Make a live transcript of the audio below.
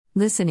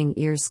Listening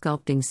ears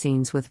sculpting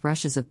scenes with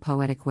rushes of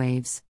poetic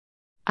waves.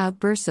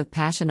 Outbursts of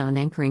passion on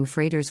anchoring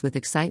freighters with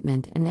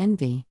excitement and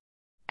envy.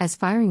 As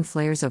firing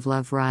flares of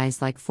love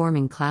rise like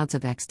forming clouds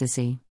of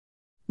ecstasy.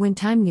 When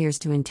time nears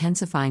to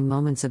intensifying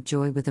moments of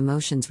joy with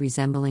emotions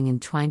resembling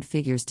entwined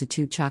figures to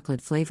two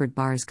chocolate-flavored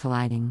bars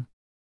colliding.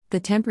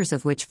 The tempers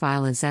of which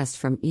file a zest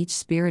from each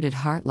spirited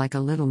heart like a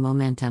little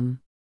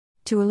momentum.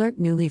 To alert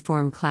newly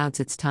formed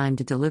clouds, it's time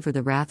to deliver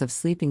the wrath of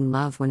sleeping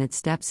love when it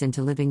steps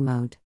into living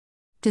mode.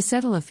 To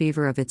settle a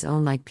fever of its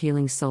own like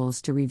peeling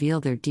souls, to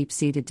reveal their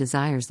deep-seated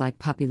desires like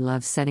puppy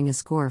love, setting a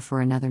score for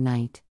another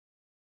night.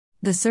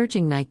 The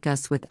surging night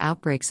gusts with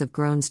outbreaks of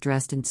groans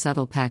dressed in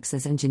subtle pecks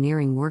as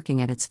engineering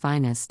working at its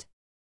finest.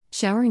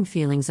 Showering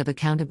feelings of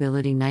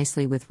accountability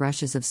nicely with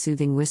rushes of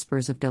soothing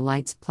whispers of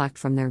delights plucked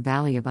from their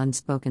valley of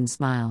unspoken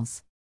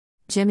smiles.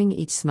 Gemming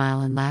each smile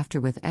and laughter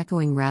with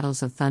echoing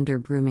rattles of thunder,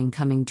 brooming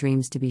coming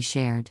dreams to be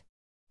shared.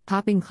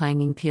 Popping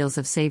clanging peals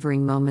of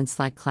savoring moments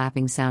like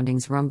clapping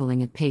soundings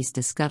rumbling at pace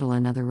to scuttle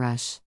another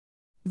rush.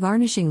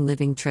 Varnishing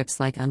living trips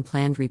like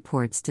unplanned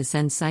reports to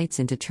send sights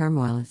into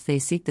turmoil if they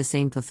seek the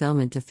same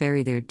fulfillment to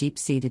ferry their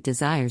deep-seated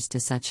desires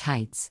to such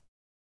heights.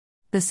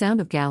 The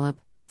sound of gallop,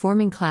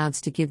 forming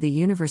clouds to give the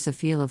universe a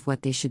feel of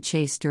what they should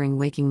chase during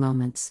waking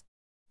moments.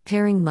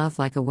 Pairing love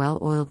like a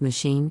well-oiled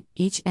machine,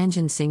 each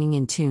engine singing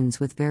in tunes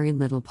with very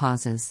little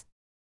pauses.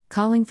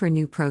 Calling for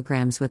new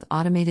programs with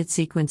automated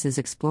sequences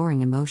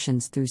exploring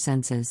emotions through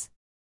senses.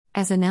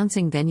 As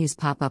announcing venues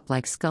pop up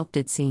like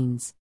sculpted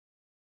scenes.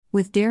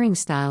 With daring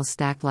styles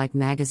stacked like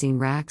magazine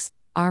racks,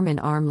 arm in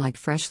arm like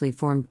freshly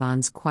formed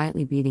bonds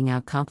quietly beating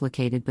out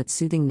complicated but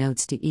soothing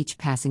notes to each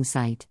passing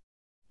sight.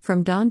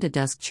 From dawn to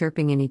dusk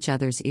chirping in each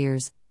other's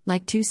ears,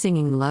 like two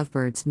singing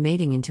lovebirds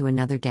mating into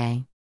another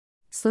day.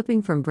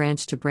 Slipping from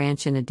branch to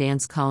branch in a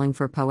dance calling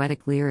for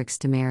poetic lyrics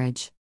to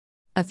marriage.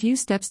 A few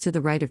steps to the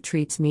right of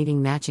treats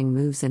meeting matching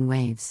moves and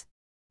waves.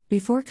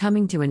 Before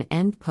coming to an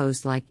end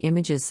posed like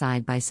images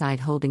side by side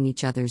holding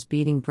each other's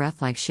beating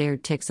breath like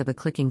shared ticks of a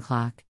clicking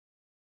clock.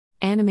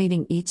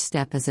 Animating each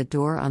step as a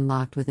door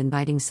unlocked with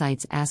inviting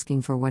sights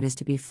asking for what is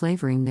to be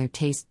flavoring their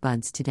taste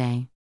buds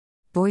today.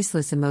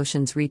 Voiceless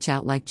emotions reach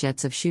out like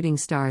jets of shooting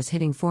stars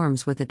hitting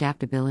forms with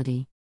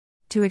adaptability.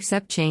 To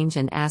accept change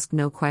and ask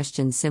no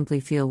questions, simply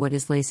feel what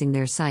is lacing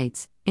their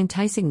sights,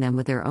 enticing them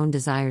with their own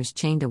desires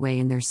chained away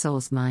in their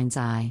soul's mind's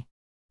eye.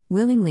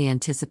 Willingly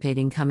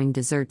anticipating coming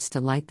desserts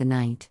to light the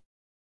night.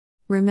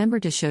 Remember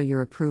to show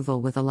your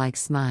approval with a like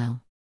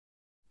smile.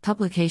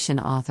 Publication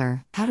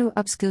author, How to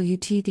Upskill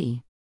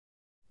UTD.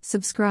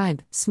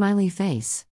 Subscribe, smiley face.